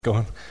Go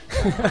on.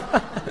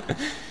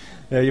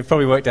 Yeah, you've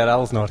probably worked out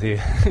Al's not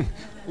here.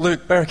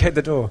 Luke, barricade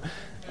the door.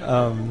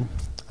 I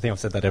think I've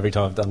said that every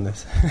time I've done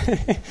this.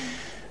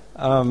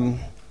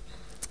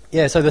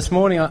 So this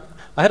morning I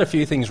had a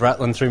few things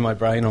rattling through my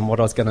brain on what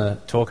I was going to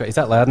talk about. Is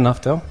that loud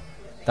enough, Del?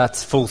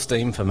 That's full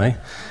steam for me.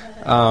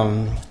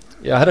 I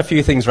had a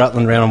few things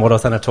rattling around on what I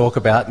was going to talk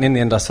about, and in the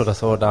end I sort of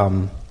thought,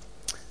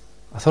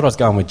 I thought I was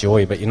going with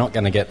joy, but you're not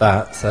going to get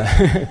that. So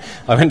I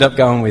ended up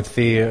going with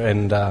fear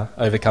and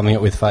overcoming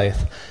it with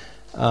faith.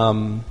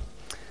 I'll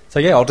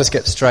just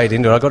get straight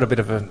into it. I got a bit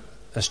of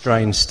a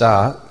strange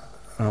start.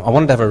 I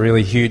wanted to have a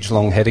really huge,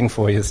 long heading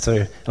for you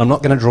too. And I'm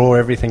not going to draw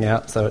everything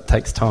out, so it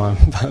takes time,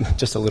 but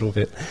just a little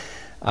bit.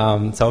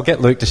 So I'll get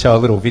Luke to show a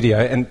little video.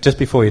 And just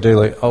before you do,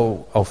 Luke,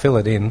 I'll fill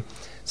it in.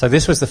 So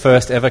this was the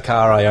first ever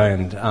car I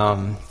owned.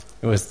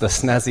 It was the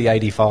snazzy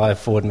 85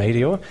 Ford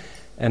Meteor.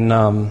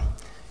 And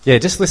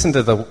just listen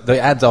to the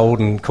ad's old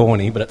and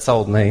corny, but it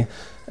sold me.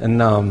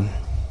 And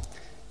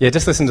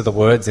just listen to the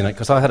words in it,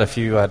 because I had a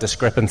few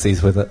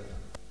discrepancies with it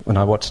when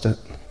I watched it.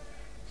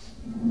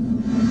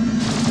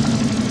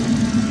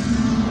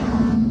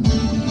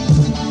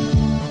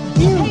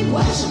 Hey,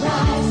 watch your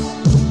eyes.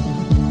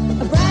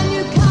 A brand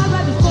new car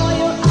right before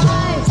your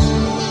eyes.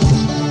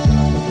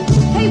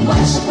 Hey,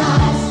 watch your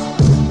eyes.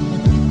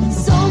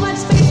 So much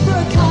space for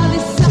a car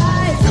this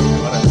size.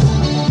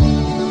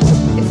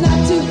 It's not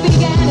too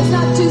big and it's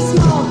not too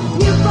small.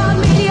 New Ford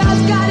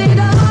Meteor's got it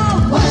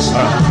all. Watch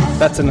your eyes.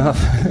 That's enough.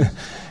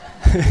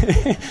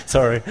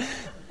 Sorry.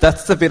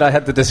 That's the bit I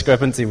had the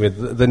discrepancy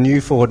with. The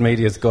new Ford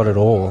Meteor's got it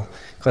all.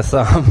 Because,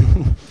 I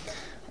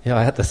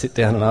had to sit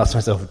down and ask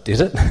myself,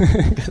 did it?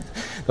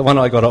 The one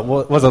I got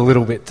was a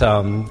little bit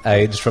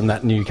aged from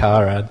that new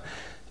car ad.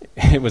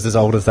 It was as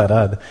old as that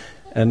ad.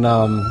 And,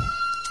 I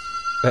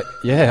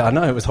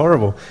know, it was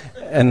horrible.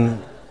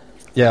 And,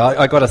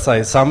 I got to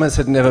say, summers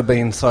had never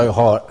been so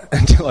hot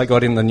until I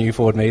got in the new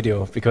Ford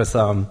Meteor, because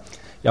I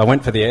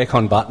went for the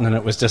aircon button and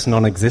it was just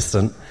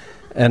non-existent.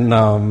 And,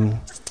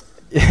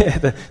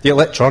 the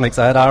electronics,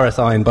 I had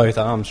RSI in both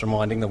arms from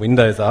winding the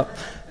windows up.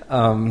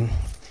 And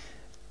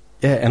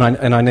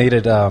I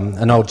needed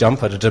an old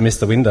jumper to demist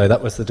the window.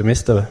 That was the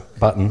demister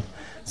button.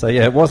 So,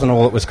 it wasn't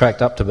all it was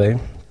cracked up to be.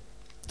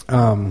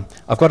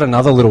 I've got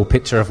another little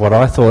picture of what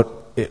I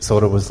thought it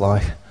sort of was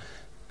like.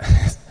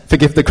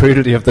 Forgive the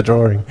crudity of the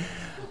drawing.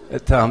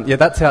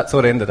 That's how it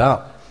sort of ended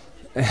up,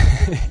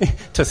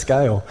 to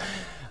scale.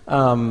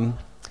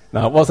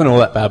 No, it wasn't all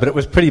that bad, but it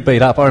was pretty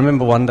beat up. I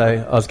remember one day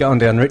I was going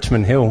down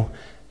Richmond Hill,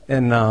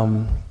 and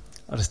I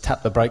just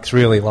tapped the brakes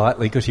really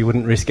lightly because you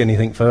wouldn't risk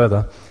anything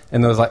further.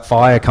 And there was like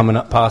fire coming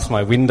up past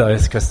my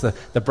windows because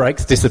the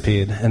brakes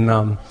disappeared. And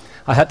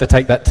I had to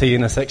take that T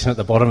intersection at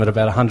the bottom at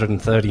about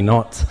 130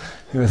 knots.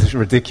 It was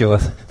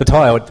ridiculous. The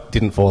tyre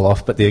didn't fall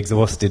off, but the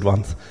exhaust did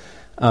once.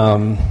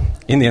 In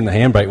the end, the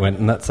handbrake went,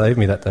 and that saved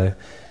me that day.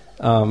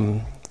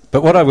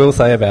 But what I will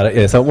say about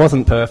it, so it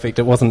wasn't perfect,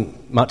 it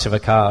wasn't much of a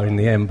car in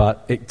the end,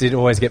 but it did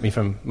always get me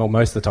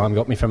most of the time,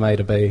 got me from A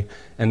to B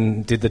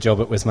and did the job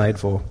it was made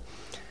for.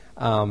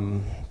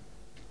 So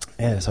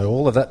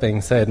all of that being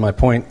said, my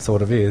point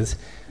sort of is,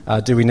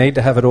 do we need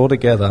to have it all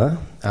together,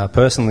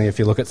 personally if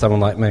you look at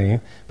someone like me,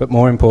 but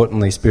more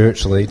importantly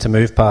spiritually, to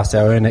move past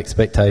our own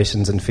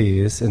expectations and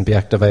fears and be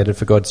activated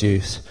for God's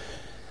use?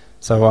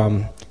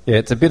 So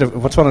it's a bit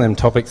of, what's one of them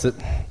topics that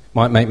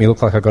might make me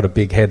look like I've got a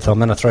big head, so I'm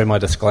going to throw my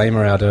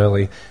disclaimer out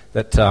early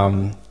that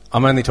I'm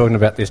only talking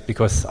about this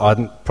because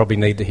I probably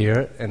need to hear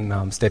it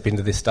and step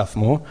into this stuff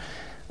more.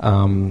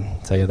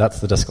 That's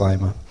the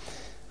disclaimer.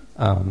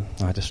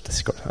 I just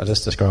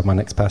described my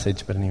next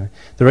passage, but anyway.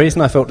 The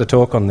reason I felt to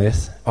talk on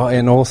this,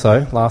 and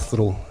also, last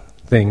little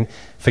thing,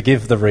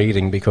 forgive the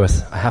reading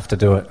because I have to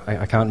do it.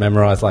 I can't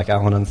memorise like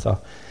Alan and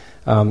stuff.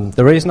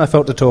 The reason I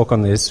felt to talk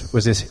on this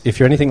was this: if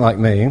you're anything like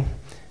me,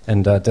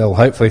 and Del,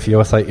 hopefully for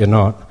your sake you're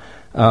not,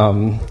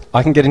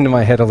 I can get into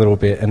my head a little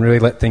bit and really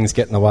let things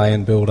get in the way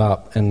and build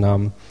up.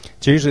 And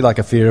it's usually like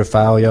a fear of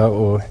failure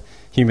or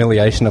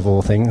humiliation of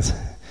all things.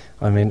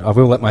 I mean, I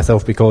will let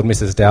myself be called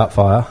Mrs.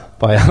 Doubtfire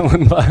by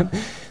Alan, but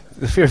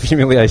the fear of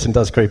humiliation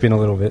does creep in a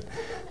little bit.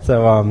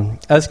 So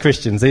as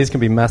Christians, these can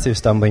be massive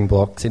stumbling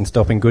blocks in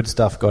stopping good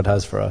stuff God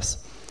has for us.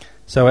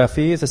 So our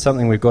fears are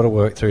something we've got to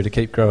work through to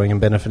keep growing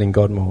and benefiting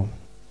God more.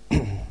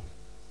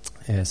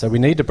 So we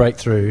need to break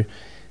through.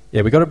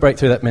 We've got to break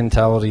through that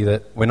mentality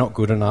that we're not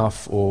good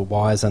enough or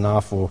wise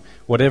enough or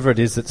whatever it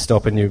is that's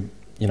stopping you,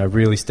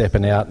 really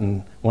stepping out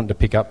and wanting to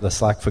pick up the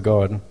slack for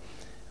God.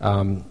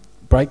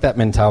 Break that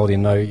mentality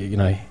and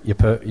know, you're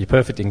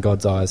perfect in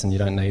God's eyes and you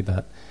don't need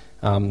that.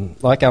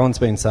 Like Alan's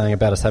been saying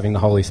about us having the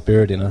Holy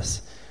Spirit in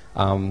us,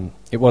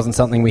 it wasn't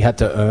something we had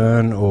to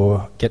earn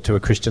or get to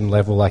a Christian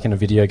level like in a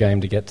video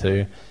game to get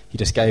to. He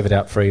just gave it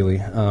out freely.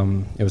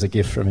 It was a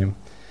gift from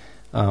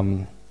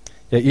him.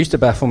 It used to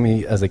baffle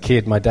me as a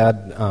kid. My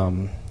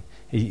dad,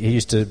 he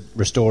used to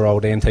restore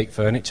old antique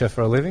furniture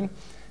for a living,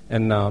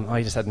 and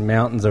he just had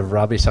mountains of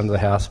rubbish under the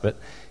house, but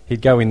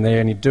he'd go in there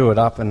and he'd do it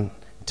up, and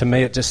to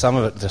me, some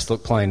of it just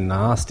looked plain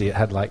nasty. It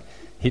had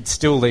he'd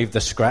still leave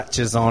the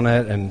scratches on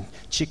it and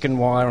chicken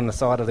wire on the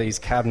side of these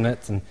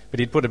cabinets, but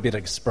he'd put a bit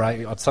of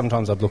spray.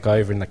 Sometimes I'd look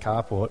over in the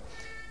carport,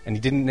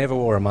 and he never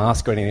wore a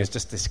mask or anything. It was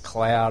just this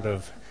cloud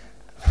of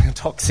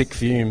toxic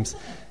fumes,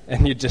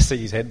 and you'd just see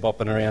his head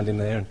bopping around in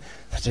there, and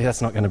gee,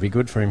 that's not going to be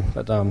good for him,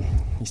 but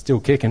he's still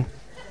kicking.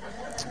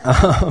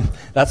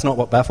 That's not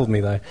what baffled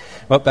me, though.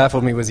 What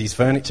baffled me was his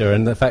furniture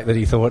and the fact that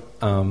he thought,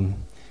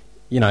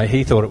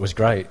 he thought it was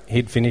great.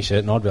 He'd finish it,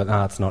 and I'd be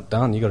like, it's not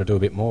done, you've got to do a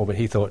bit more. But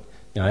he thought,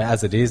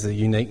 as it is, the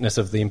uniqueness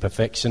of the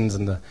imperfections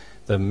and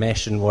the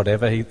mesh and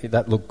whatever,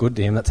 that looked good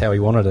to him. That's how he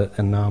wanted it.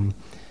 And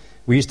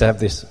we used to have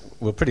this,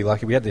 we were pretty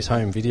lucky, we had this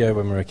home video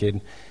when we were a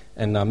kid,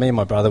 and me and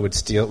my brother would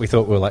steal it. We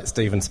thought we were like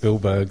Steven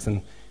Spielbergs,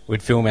 and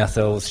we'd film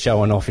ourselves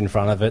showing off in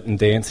front of it and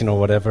dancing or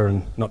whatever,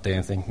 and not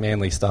dancing,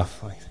 manly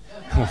stuff.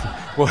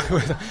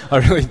 I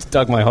really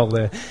dug my hole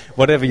there.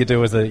 Whatever you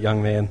do as a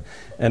young man.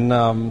 And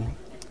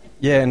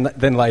and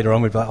then later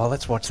on we'd be like,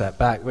 let's watch that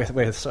back.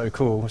 We're so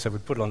cool. So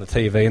we'd put it on the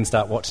TV and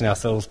start watching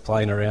ourselves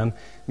playing around.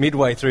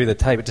 Midway through the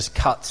tape, it just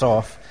cuts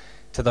off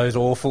to those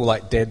awful,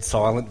 dead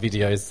silent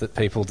videos that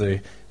people do.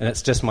 And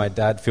it's just my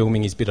dad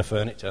filming his bit of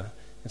furniture.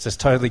 It's just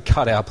totally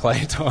cut our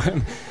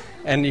playtime.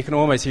 And you can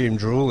almost hear him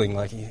drooling,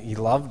 he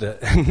loved it.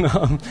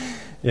 And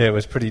it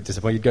was pretty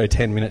disappointing. You'd go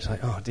 10 minutes,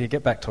 do you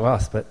get back to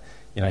us? But,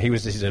 he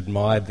just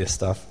admired this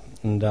stuff.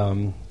 And,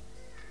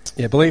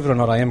 believe it or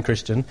not, I am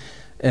Christian.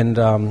 And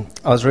I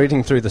was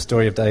reading through the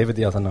story of David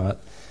the other night.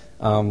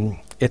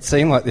 It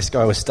seemed like this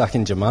guy was stuck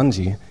in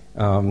Jumanji.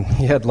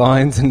 He had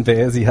lions and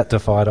bears he had to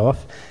fight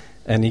off.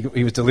 And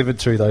he was delivered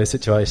through those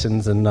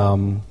situations. And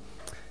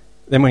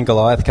then when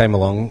Goliath came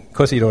along,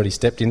 because he'd already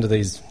stepped into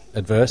these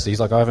adversities,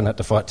 I haven't had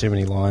to fight too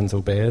many lions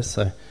or bears,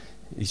 so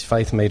his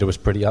faith meter was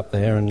pretty up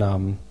there.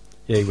 And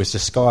he was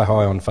just sky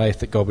high on faith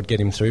that God would get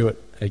him through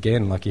it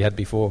again like he had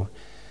before.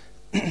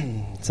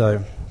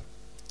 So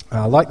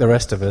like the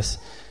rest of us,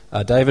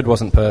 David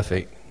wasn't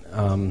perfect.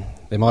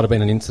 There might have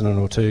been an incident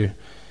or two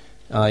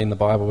in the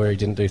Bible where he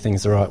didn't do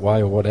things the right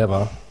way or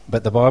whatever,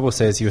 but the Bible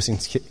says he was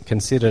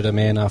considered a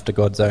man after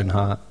God's own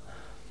heart.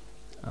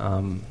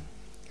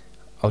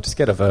 I'll just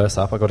get a verse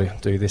up. I've got to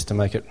do this to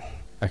make it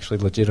actually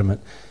legitimate.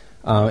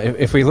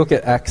 If we look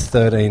at Acts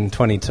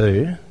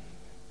 13:22,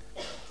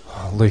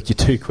 Luke, you're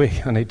too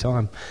quick. I need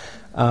time.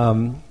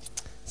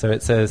 So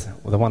it says,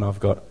 the one I've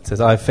got, it says,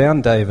 I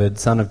found David,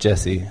 son of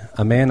Jesse,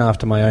 a man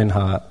after my own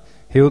heart.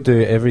 He'll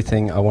do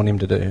everything I want him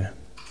to do.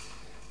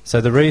 So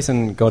the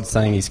reason God's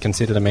saying he's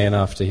considered a man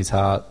after his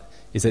heart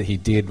is that he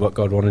did what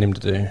God wanted him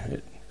to do.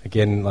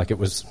 There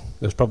was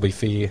probably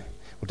fear.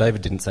 Well,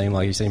 David didn't seem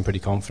like he seemed pretty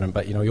confident,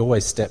 but, he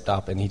always stepped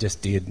up and he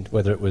just did,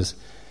 whether it was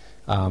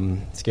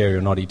scary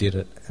or not, he did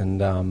it.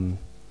 And,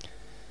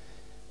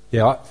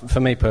 for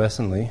me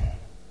personally,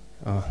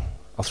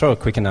 I'll throw a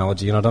quick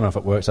analogy, and I don't know if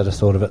it works, I just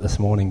thought of it this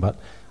morning, but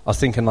I was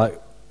thinking,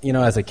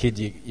 as a kid,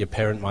 your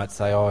parent might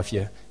say, if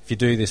you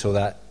do this or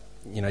that,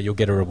 you'll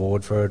get a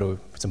reward for it or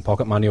some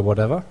pocket money or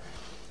whatever.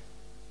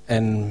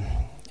 And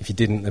if you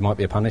didn't, there might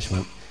be a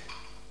punishment.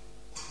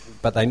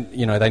 But they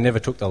never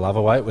took the love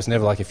away. It was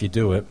never like, if you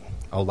do it,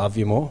 I'll love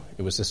you more.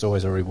 It was just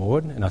always a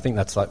reward. And I think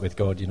that's like with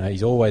God,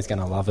 he's always going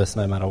to love us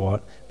no matter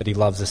what, but he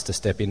loves us to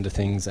step into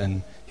things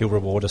and he'll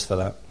reward us for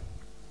that.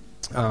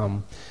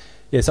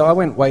 So I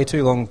went way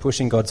too long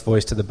pushing God's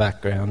voice to the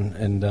background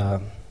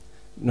and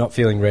not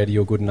feeling ready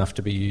or good enough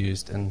to be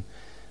used. And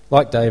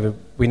like David,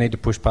 we need to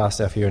push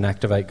past our fear and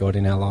activate God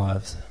in our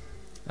lives.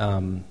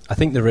 I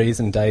think the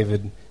reason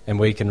David and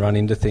we can run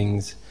into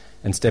things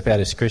and step out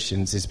as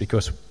Christians is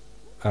because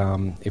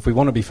if we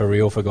want to be for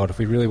real for God, if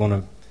we really want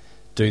to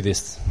do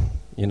this,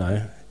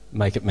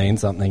 make it mean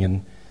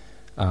something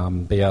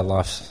and be our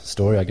life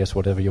story, I guess,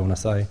 whatever you want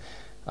to say,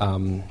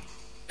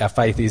 our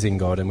faith is in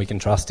God and we can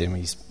trust him.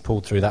 He's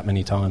pulled through that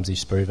many times,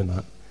 he's proven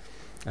that.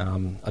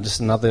 Just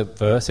another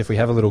verse, if we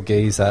have a little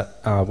gaze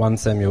at 1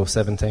 Samuel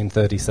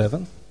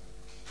 17:37.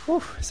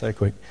 So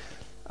quick.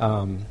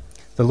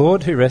 The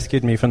Lord who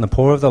rescued me from the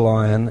paw of the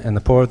lion and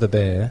the paw of the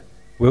bear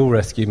will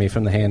rescue me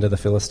from the hand of the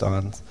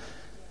Philistines.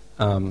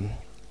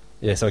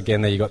 So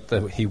again, there you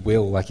got he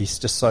will, he's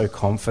just so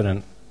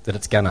confident that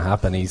it's going to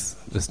happen.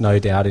 There's no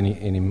doubt in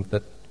him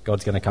that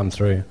God's going to come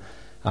through.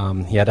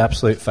 He had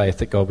absolute faith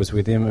that God was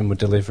with him and would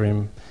deliver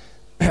him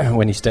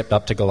when he stepped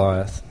up to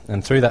Goliath.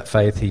 And through that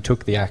faith, he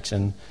took the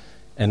action,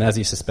 and as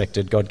he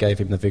suspected, God gave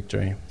him the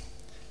victory.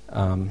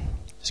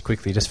 Just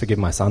quickly, just forgive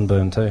my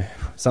sunburn too.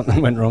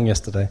 Something went wrong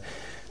yesterday.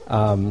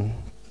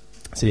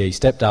 He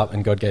stepped up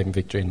and God gave him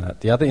victory in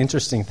that. The other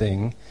interesting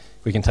thing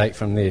we can take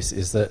from this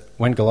is that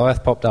when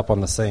Goliath popped up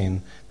on the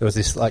scene, there was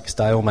this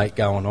stalemate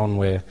going on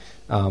where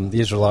the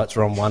Israelites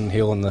were on one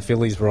hill and the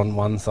Phillies were on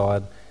one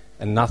side,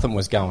 and nothing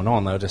was going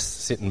on. They were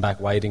just sitting back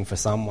waiting for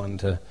someone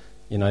to,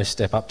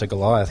 step up to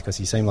Goliath because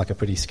he seemed like a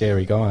pretty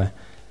scary guy.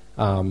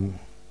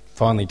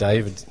 Finally,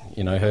 David,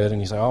 heard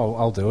and he said,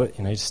 I'll do it.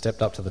 He just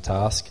stepped up to the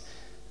task.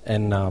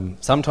 And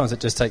sometimes it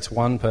just takes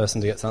one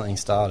person to get something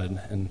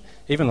started. And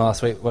even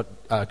last week, what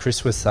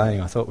Chris was saying,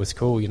 I thought was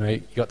cool.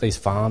 You got these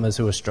farmers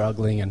who are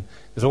struggling, and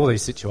there's all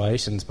these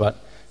situations, but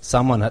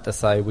someone had to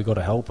say, we've got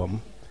to help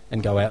them.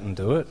 and go out and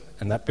do it,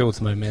 and that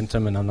builds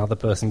momentum, and another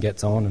person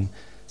gets on, and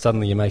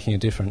suddenly you're making a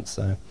difference.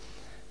 So,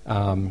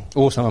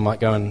 or someone might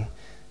go and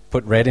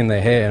put red in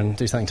their hair and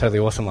do something totally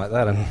awesome like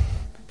that, and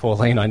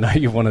Pauline, I know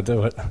you want to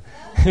do it.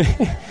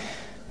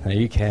 No,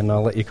 you can.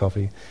 I'll let you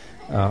copy.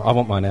 I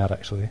want mine out,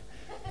 actually.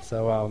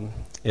 So,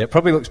 it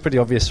probably looks pretty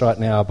obvious right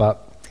now,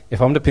 but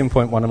if I'm to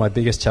pinpoint one of my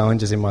biggest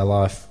challenges in my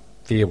life,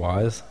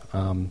 fear-wise,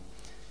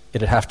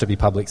 it'd have to be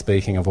public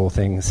speaking of all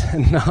things.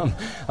 And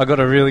I've got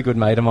a really good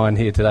mate of mine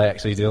here today,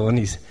 actually, Dylan.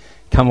 He's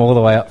come all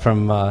the way up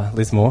from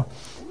Lismore.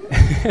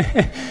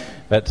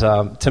 But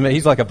to me,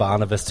 he's like a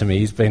Barnabas to me.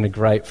 He's been a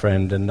great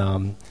friend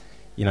and,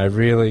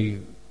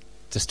 really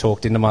just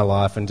talked into my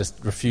life and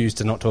just refused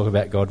to not talk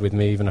about God with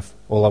me, even if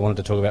all I wanted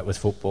to talk about was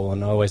football,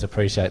 and I always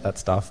appreciate that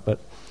stuff. But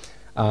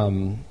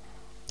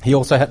he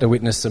also had to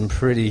witness some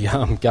pretty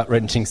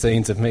gut-wrenching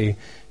scenes of me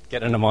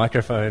getting a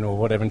microphone or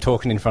whatever and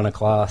talking in front of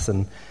class,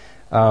 and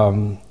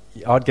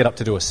I'd get up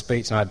to do a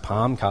speech and I had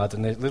palm cards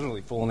and they're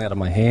literally falling out of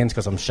my hands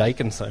because I'm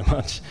shaking so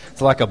much.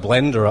 It's like a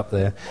blender up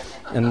there.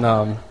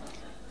 And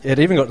it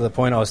even got to the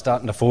point I was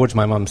starting to forge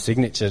my mum's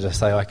signature to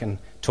say I can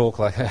talk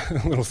like a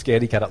little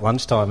scaredy cat at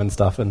lunchtime and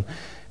stuff. And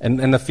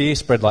the fear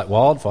spread like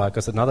wildfire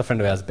because another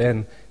friend of ours,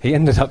 Ben, he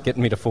ended up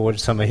getting me to forge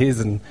some of his,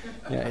 and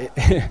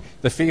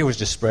the fear was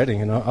just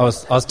spreading, and I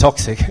was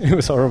toxic. It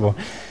was horrible.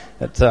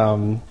 But,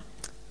 so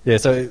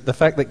the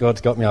fact that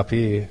God's got me up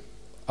here,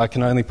 I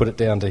can only put it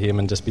down to him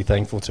and just be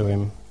thankful to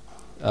him.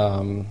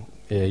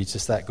 He's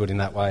just that good in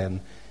that way, and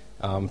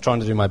I'm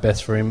trying to do my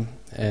best for him.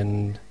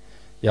 And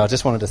I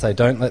just wanted to say,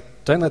 don't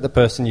let the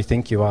person you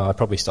think you are, I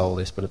probably stole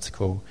this, but it's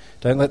cool.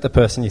 Don't let the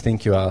person you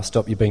think you are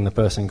stop you being the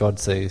person God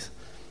sees.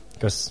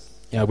 Because,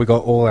 we've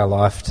got all our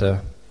life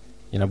to,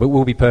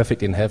 we'll be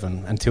perfect in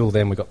heaven. Until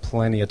then, we've got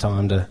plenty of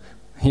time to,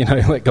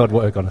 let God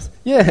work on us.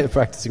 Yeah,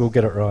 practice, we'll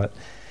get it right.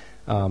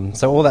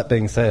 So all that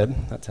being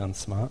said, that sounds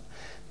smart.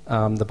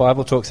 The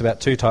Bible talks about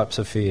two types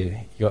of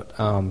fear. You've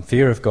got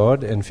fear of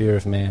God and fear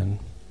of man.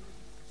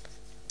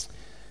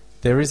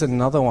 There is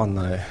another one,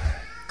 though,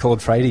 called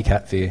fraidy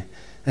cat fear.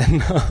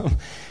 And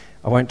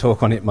I won't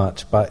talk on it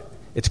much, but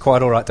it's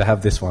quite all right to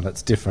have this one.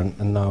 It's different.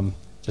 And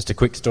just a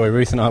quick story.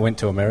 Ruth and I went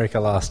to America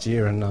last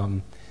year,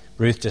 and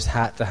Ruth just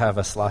had to have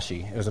a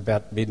slushie. It was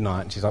about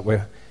midnight, and she's like,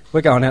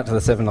 we're going out to the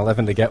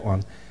 7-Eleven to get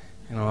one.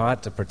 I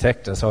had to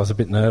protect her, so I was a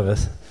bit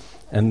nervous.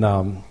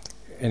 And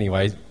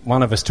anyway,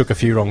 one of us took a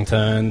few wrong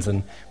turns,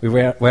 and we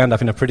wound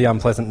up in a pretty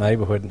unpleasant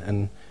neighbourhood,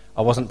 and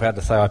I wasn't proud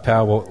to say I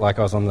power walked like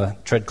I was on the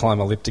Tread Climb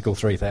Elliptical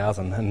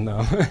 3000, and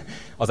I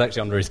was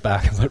actually on Ruth's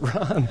back. I was like,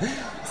 run!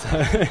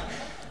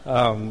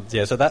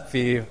 So that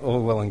fear,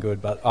 all well and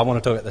good, but I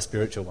want to talk about the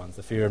spiritual ones,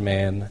 the fear of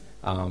man,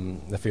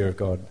 the fear of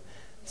God.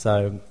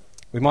 So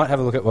we might have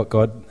a look at what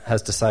God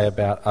has to say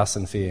about us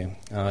and fear.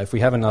 If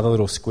we have another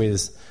little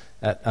squiz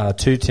at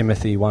 2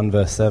 Timothy 1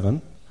 verse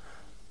 7.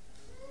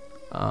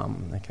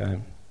 Okay.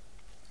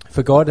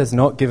 For God has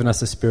not given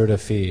us a spirit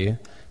of fear,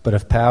 but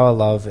of power,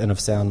 love, and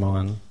of sound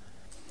mind.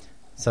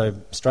 So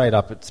straight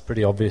up, it's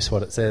pretty obvious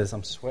what it says.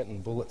 I'm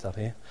sweating bullets up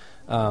here.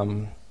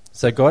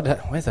 So God,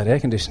 where's that air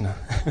conditioner?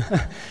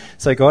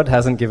 So God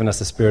hasn't given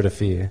us a spirit of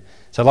fear.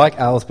 So like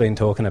Al's been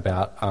talking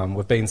about,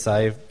 we've been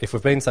saved. If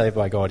we've been saved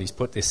by God, he's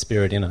put this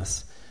spirit in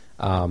us.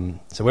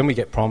 So when we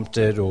get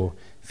prompted or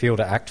feel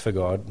to act for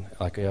God,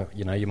 like,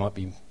 you might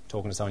be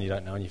talking to someone you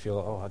don't know and you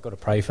feel, I've got to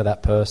pray for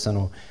that person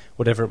or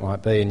whatever it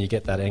might be, and you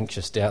get that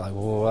anxious doubt, like,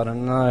 I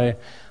don't know.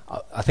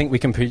 I think we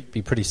can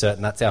be pretty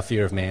certain that's our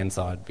fear of man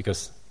side,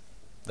 because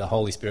the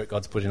Holy Spirit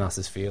God's put in us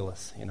is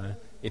fearless,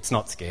 It's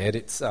not scared,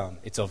 it's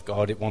of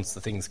God, it wants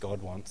the things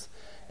God wants,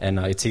 and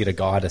it's here to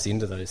guide us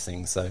into those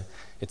things. So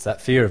it's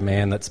that fear of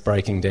man that's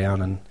breaking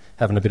down and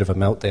having a bit of a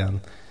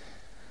meltdown.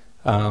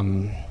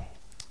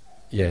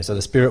 So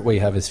the spirit we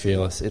have is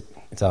fearless,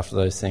 it's after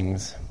those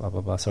things, blah,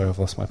 blah, blah. Sorry, I've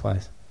lost my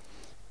place.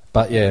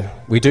 But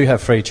we do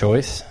have free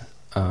choice.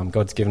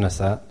 God's given us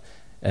that,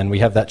 and we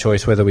have that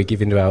choice whether we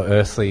give into our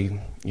earthly,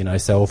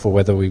 self, or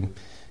whether we,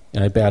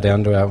 bow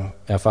down to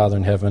our Father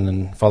in heaven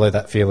and follow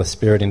that fearless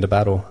spirit into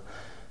battle.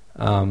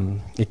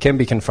 It can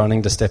be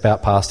confronting to step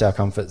out past our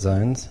comfort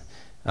zones,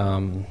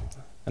 and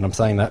I'm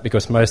saying that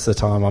because most of the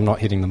time I'm not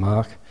hitting the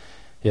mark.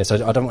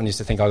 So I don't want you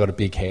to think I got a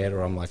big head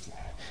or I'm like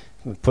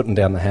putting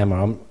down the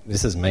hammer.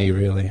 This is me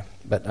really,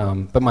 but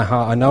my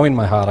heart, I know in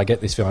my heart I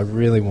get this feeling I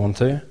really want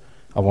to.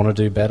 I want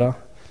to do better,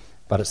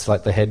 but it's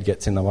like the head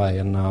gets in the way,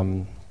 and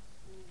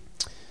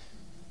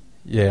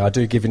I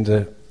do give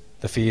into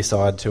the fear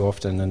side too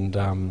often,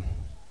 and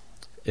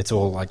it's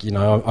all like,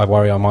 I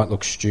worry I might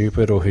look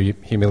stupid or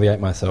humiliate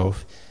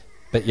myself,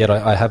 but yet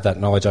I have that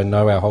knowledge. I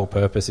know our whole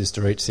purpose is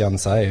to reach the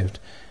unsaved.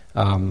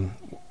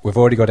 We've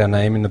already got our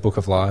name in the book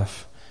of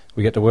life.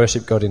 We get to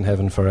worship God in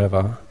heaven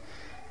forever,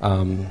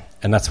 and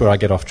that's where I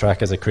get off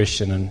track as a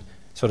Christian, and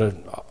sort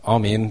of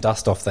I'm in,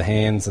 dust off the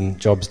hands and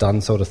job's done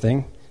sort of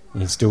thing.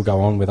 You still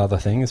go on with other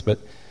things, but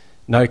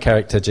no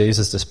character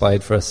Jesus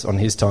displayed for us on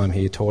his time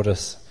here taught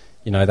us,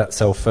 that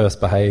self-first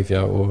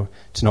behaviour, or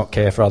to not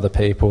care for other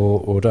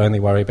people, or to only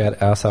worry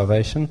about our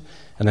salvation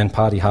and then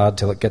party hard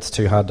till it gets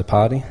too hard to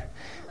party.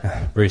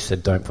 Bruce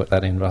said don't put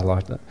that in, but I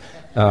liked it.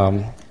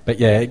 But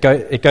yeah,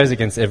 it goes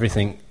against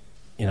everything,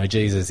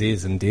 Jesus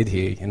is and did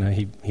here.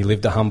 He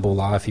lived a humble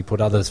life. He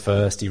put others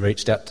first. He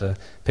reached out to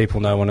people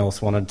no one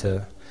else wanted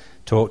to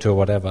talk to or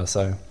whatever.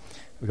 So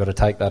we've got to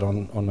take that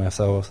on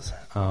ourselves.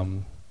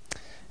 And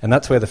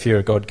that's where the fear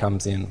of God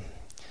comes in.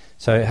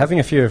 So having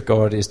a fear of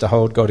God is to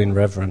hold God in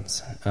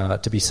reverence,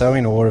 to be so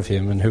in awe of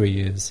him and who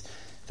he is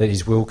that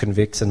his will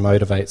convicts and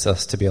motivates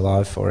us to be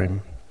alive for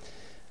him.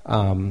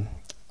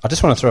 I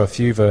just want to throw a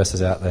few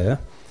verses out there.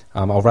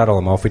 I'll rattle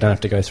them off. We don't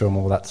have to go through them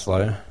all that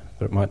slow,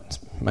 but it might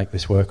make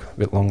this work a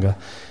bit longer.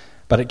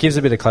 But it gives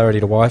a bit of clarity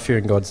to why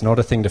fearing God's not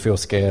a thing to feel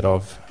scared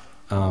of,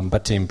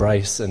 but to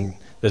embrace, and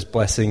there's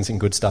blessings and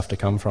good stuff to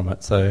come from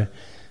it. So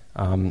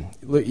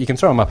Luke, you can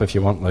throw them up if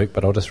you want, Luke,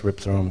 but I'll just rip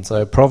through them.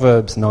 So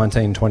Proverbs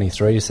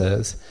 19:23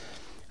 says,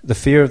 "The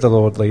fear of the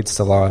Lord leads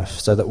to life,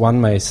 so that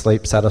one may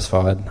sleep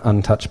satisfied,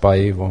 untouched by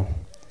evil."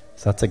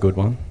 So that's a good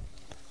one.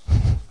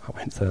 I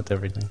won't say that's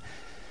everything.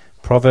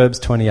 Proverbs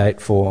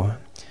 28:4,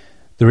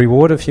 "The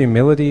reward of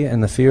humility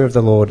and the fear of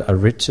the Lord are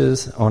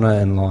riches, honour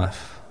and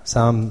life."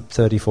 Psalm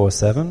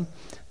 34:7,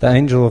 "The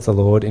angel of the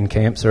Lord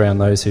encamps around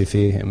those who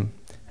fear him."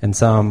 And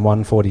Psalm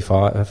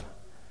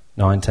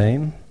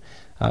 145:19,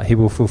 "He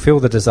will fulfil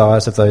the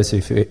desires of those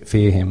who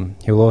fear him.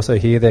 He will also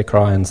hear their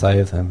cry and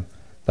save them."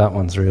 That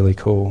one's really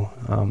cool.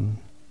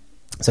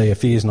 So yeah,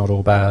 fear is not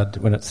all bad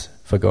when it's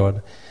for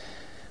God.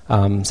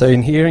 So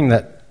in hearing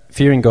that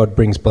fearing God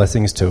brings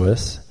blessings to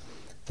us,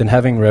 then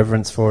having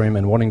reverence for him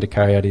and wanting to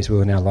carry out his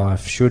will in our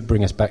life should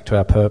bring us back to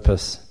our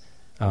purpose,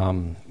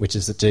 which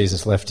is that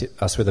Jesus left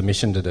us with a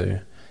mission to do.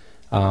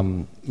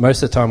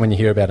 Most of the time when you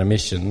hear about a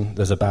mission,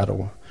 there's a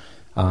battle.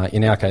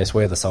 In our case,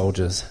 we're the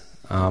soldiers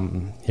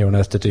here on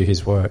earth to do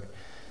his work.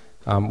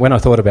 When I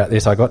thought about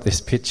this, I got this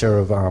picture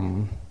of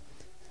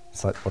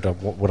it's like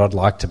what I'd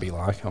like to be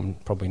like. I'm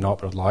probably not,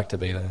 but I'd like to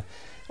be there.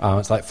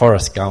 It's like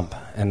Forrest Gump,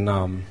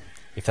 and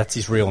if that's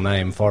his real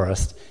name,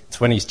 Forrest, it's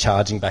when he's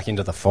charging back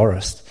into the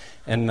forest,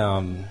 and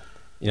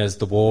there's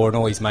the war, and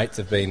all his mates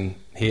have been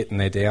hit and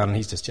they're down, and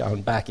he's just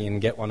going back in,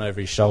 get one over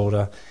his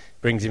shoulder,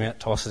 brings him out,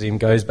 tosses him,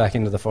 goes back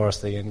into the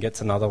forest again, gets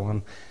another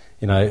one.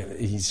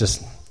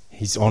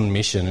 He's on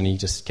mission, and he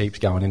just keeps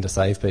going in to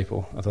save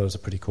people. I thought it was a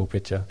pretty cool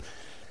picture.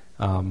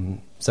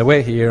 So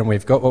we're here, and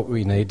we've got what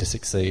we need to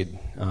succeed.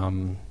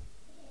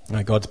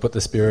 God's put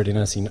the Spirit in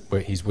us.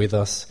 He's with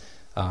us.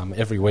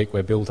 Every week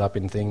we're built up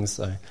in things.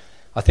 So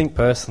I think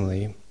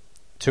personally,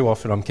 too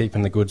often I'm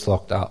keeping the goods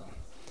locked up.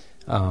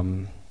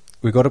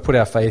 We've got to put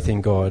our faith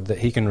in God that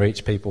he can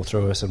reach people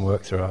through us and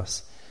work through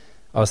us.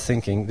 I was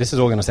thinking, this is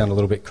all going to sound a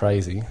little bit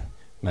crazy,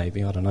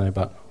 maybe, I don't know,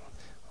 but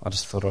I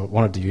just thought I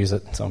wanted to use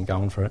it, so I'm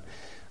going for it.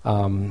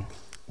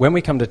 When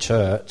we come to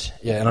church,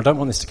 and I don't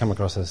want this to come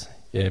across as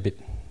a bit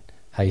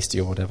hasty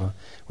or whatever.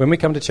 When we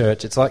come to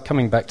church, it's like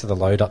coming back to the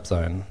load-up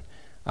zone.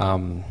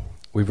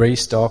 We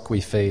restock,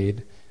 we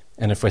feed,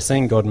 and if we're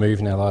seeing God move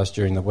in our lives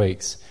during the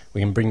weeks,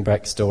 we can bring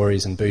back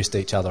stories and boost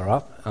each other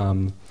up.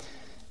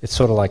 It's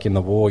sort of like in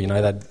the war,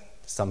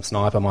 some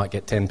sniper might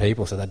get 10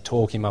 people, so they'd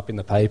talk him up in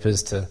the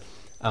papers to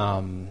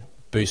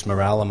boost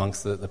morale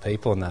amongst the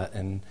people and that.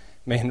 And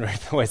me and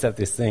Ruth always have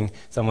this thing.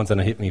 Someone's going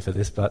to hit me for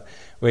this, but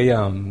we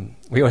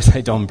always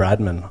say Don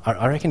Bradman.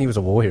 I reckon he was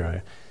a war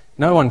hero.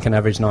 No one can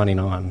average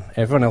 99.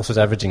 Everyone else was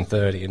averaging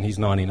 30, and he's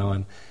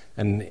 99.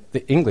 And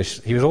the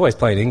English, he was always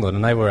playing England,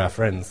 and they were our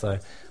friends. So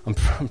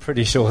I'm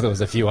pretty sure there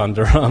was a few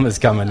Under Armours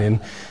coming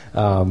in.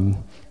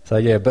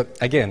 But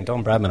again,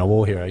 Don Bradman, a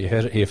war hero. You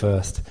heard it here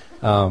first.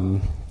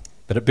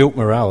 But it built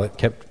morale. It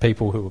kept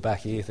people who were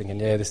back here thinking,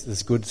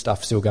 this good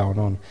stuff still going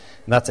on.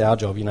 And that's our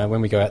job.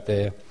 When we go out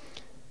there,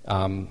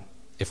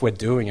 if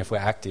we're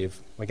active,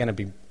 we're going to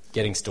be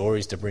getting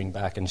stories to bring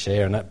back and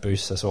share, and that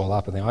boosts us all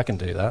up. And then I can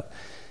do that.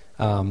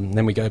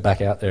 Then we go back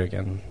out there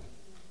again.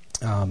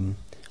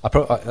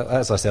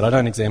 As I said, I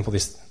don't example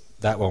this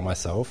that well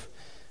myself,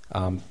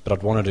 but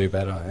I'd want to do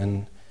better.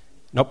 And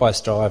not by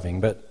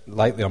striving, but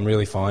lately I'm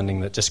really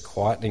finding that just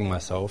quietening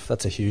myself,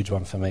 that's a huge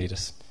one for me,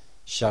 just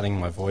shutting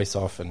my voice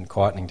off and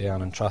quietening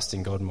down and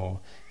trusting God more.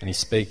 And he's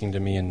speaking to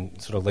me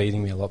and sort of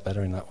leading me a lot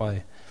better in that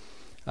way.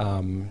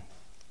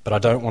 But I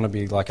don't want to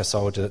be like a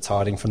soldier that's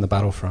hiding from the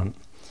battlefront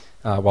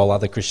while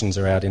other Christians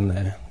are out in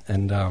there.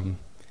 And,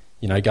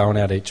 going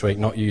out each week,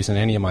 not using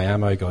any of my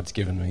ammo God's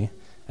given me,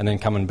 and then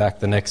coming back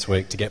the next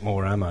week to get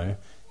more ammo,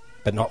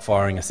 but not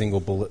firing a single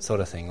bullet sort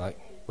of thing. Like,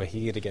 we're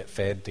here to get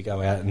fed, to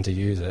go out and to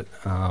use it.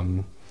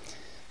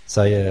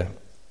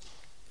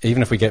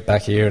 Even if we get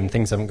back here and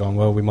things haven't gone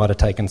well, we might have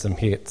taken some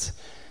hits.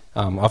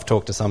 I've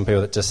talked to some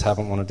people that just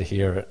haven't wanted to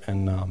hear it,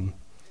 and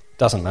it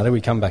doesn't matter. We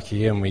come back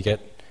here and we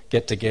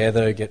get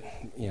together,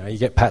 you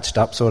get patched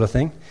up sort of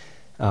thing.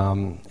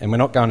 And we're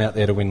not going out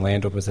there to win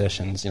land or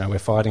possessions. We're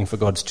fighting for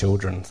God's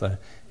children, so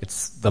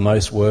it's the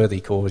most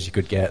worthy cause you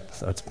could get.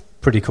 So it's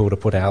pretty cool to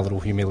put our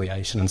little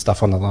humiliation and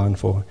stuff on the line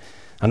for.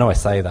 I know I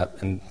say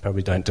that and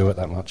probably don't do it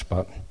that much,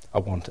 but I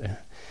want to.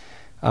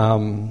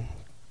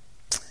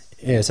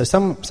 So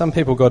some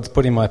people God's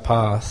put in my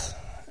path,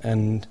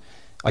 and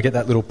I get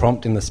that little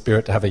prompt in the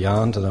Spirit to have a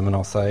yarn to them, and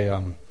I'll say,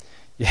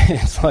 yeah,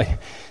 it's like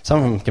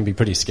some of them can be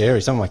pretty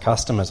scary. Some of my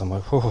customers, I'm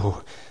like,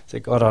 oh, I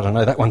said, God, I don't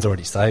know, that one's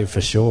already saved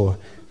for sure.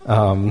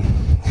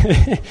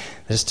 They're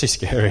just too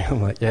scary.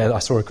 I'm like, yeah, I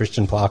saw a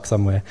Christian plaque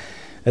somewhere.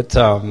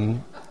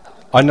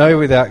 I know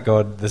without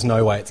God, there's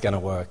no way it's going to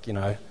work. You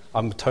know,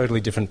 I'm a totally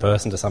different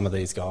person to some of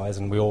these guys,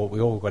 and we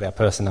all got our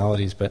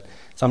personalities. But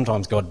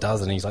sometimes God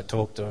does, and He's like,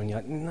 talk to, and you're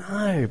like,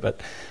 no.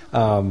 But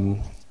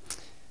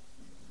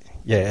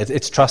yeah,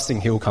 it's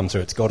trusting He'll come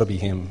through. It's got to be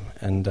Him,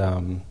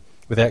 and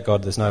without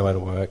God, there's no way to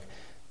work.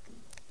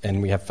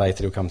 And we have faith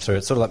that He'll come through.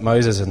 It's sort of like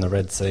Moses in the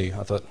Red Sea.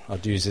 I thought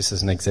I'd use this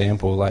as an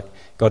example. Like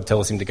God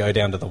tells him to go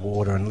down to the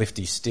water and lift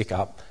his stick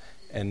up,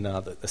 and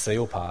the sea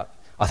will part.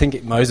 I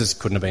think Moses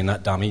couldn't have been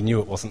that dumb. He knew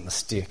it wasn't the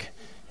stick,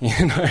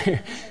 you know.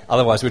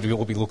 Otherwise, we'd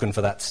all be looking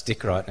for that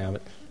stick right now.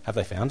 But have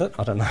they found it?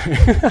 I don't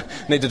know.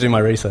 Need to do my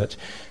research.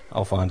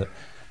 I'll find it.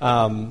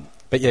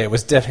 But yeah, it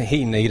was definitely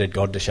he needed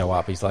God to show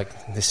up. He's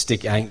like, this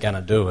stick ain't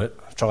gonna do it.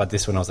 I've tried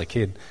this when I was a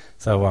kid.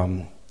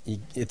 So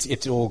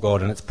it's all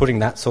God, and it's putting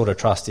that sort of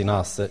trust in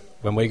us that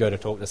when we go to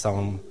talk to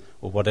someone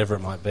or whatever it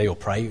might be, or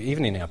pray,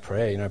 even in our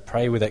prayer, you know,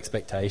 pray with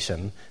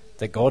expectation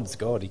that God's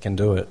God. He can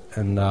do it,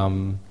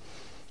 and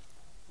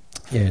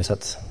yes,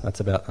 that's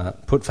about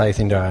that. Put faith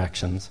into our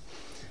actions.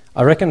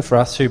 I reckon for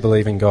us who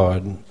believe in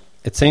God,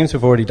 it seems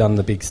we've already done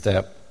the big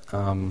step.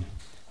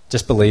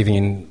 Just believing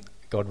in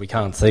God we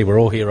can't see. We're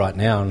all here right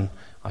now, and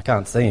I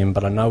can't see Him,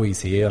 but I know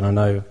He's here, and I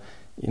know,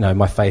 you know,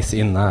 my faith's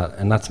in that,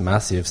 and that's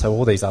massive. So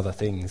all these other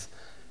things,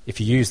 if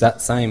you use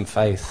that same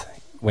faith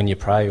when you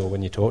pray or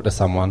when you talk to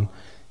someone,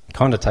 it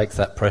kind of takes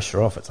that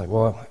pressure off. It's like,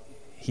 well,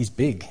 He's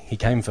big. He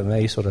came for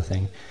me, sort of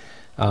thing.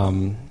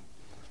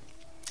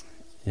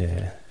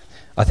 Yeah.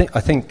 I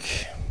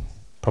think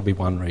probably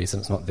one reason,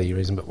 it's not the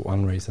reason, but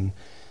one reason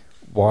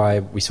why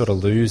we sort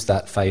of lose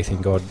that faith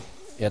in God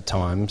at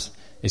times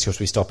is because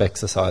we stop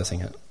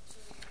exercising it.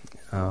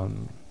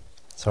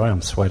 Sorry,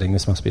 I'm sweating.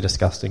 This must be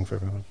disgusting for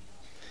everyone.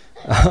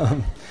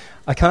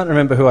 I can't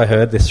remember who I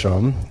heard this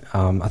from.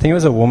 I think it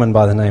was a woman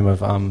by the name of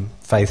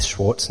Faith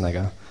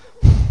Schwarzenegger.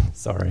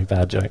 Sorry,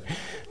 bad joke.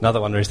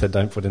 Another one who said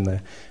don't put in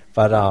there.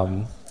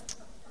 But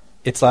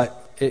it's like,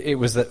 it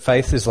was that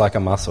faith is like a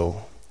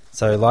muscle.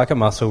 So like a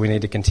muscle, we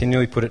need to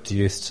continually put it to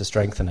use to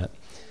strengthen it.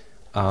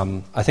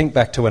 I think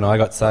back to when I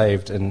got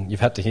saved, and you've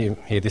had to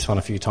hear this one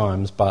a few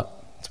times, but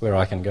it's where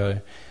I can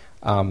go.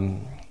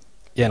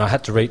 Yeah, and I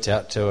had to reach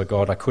out to a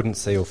God I couldn't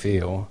see or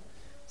feel.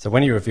 So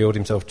when He revealed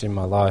Himself in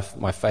my life,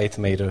 my faith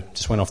meter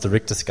just went off the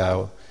Richter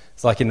scale.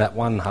 It's like in that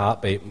one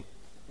heartbeat,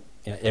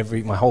 you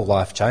know, my whole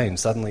life changed.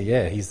 Suddenly,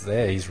 yeah, He's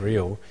there, He's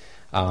real.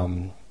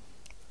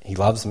 He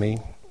loves me,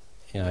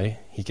 you know,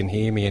 He can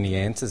hear me and He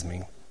answers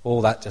me.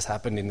 All that just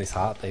happened in this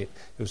heartbeat.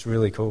 It was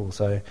really cool.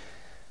 So,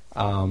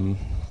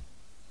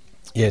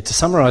 yeah, to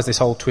summarise this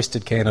whole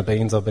twisted can of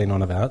beans I've been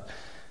on about,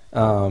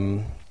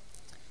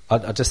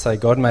 I'd just say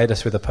God made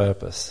us with a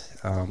purpose.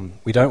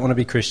 We don't want to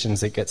be Christians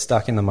that get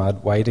stuck in the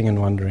mud, waiting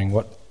and wondering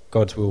what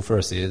God's will for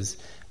us is,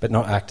 but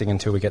not acting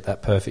until we get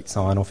that perfect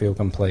sign or feel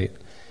complete,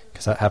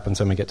 because that happens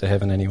when we get to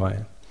heaven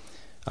anyway.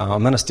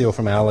 I'm going to steal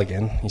from Al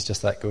again. He's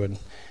just that good.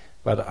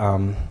 But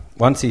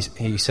once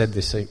he said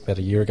this about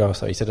a year ago or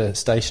so, he said, a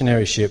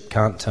stationary ship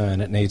can't turn,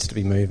 it needs to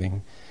be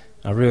moving.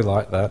 I really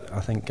like that.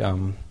 I think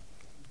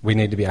we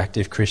need to be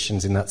active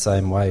Christians in that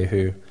same way,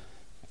 who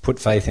put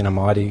faith in a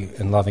mighty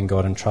and loving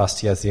God and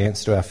trust He has the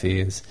answer to our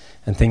fears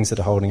and things that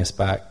are holding us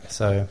back.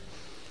 So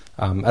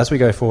as we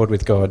go forward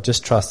with God,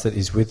 just trust that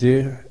He's with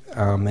you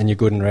and you're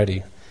good and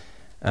ready.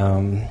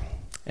 And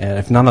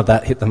if none of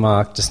that hit the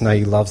mark, just know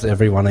He loves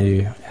every one of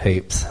you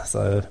heaps.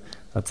 So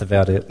that's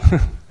about it.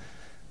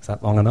 Is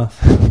that long enough?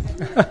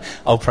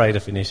 I'll pray to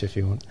finish if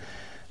you want.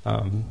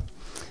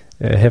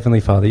 Yeah, Heavenly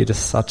Father, You're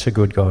just such a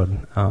good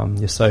God.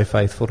 You're so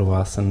faithful to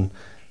us, and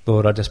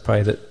Lord, I just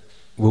pray that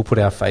we'll put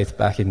our faith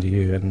back into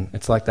You, and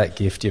it's like that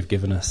gift You've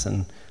given us,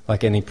 and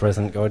like any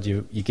present, God,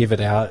 you give it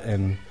out,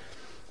 and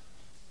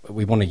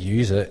we want to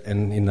use it,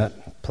 and in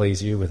that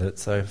please You with it.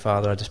 So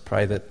Father, I just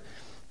pray that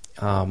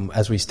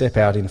as we step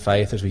out in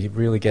faith, as we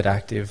really get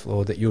active,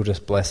 Lord, that You'll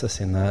just bless us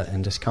in that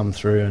and just come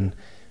through and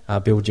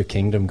build Your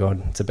kingdom,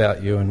 God. It's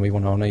about You, and we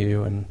want to honour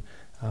You and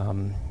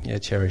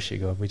cherish You,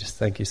 God. We just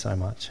thank You so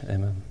much.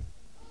 Amen.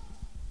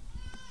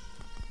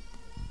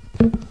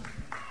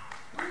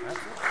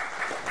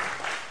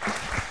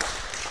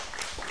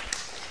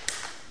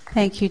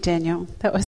 Thank you, Daniel. That was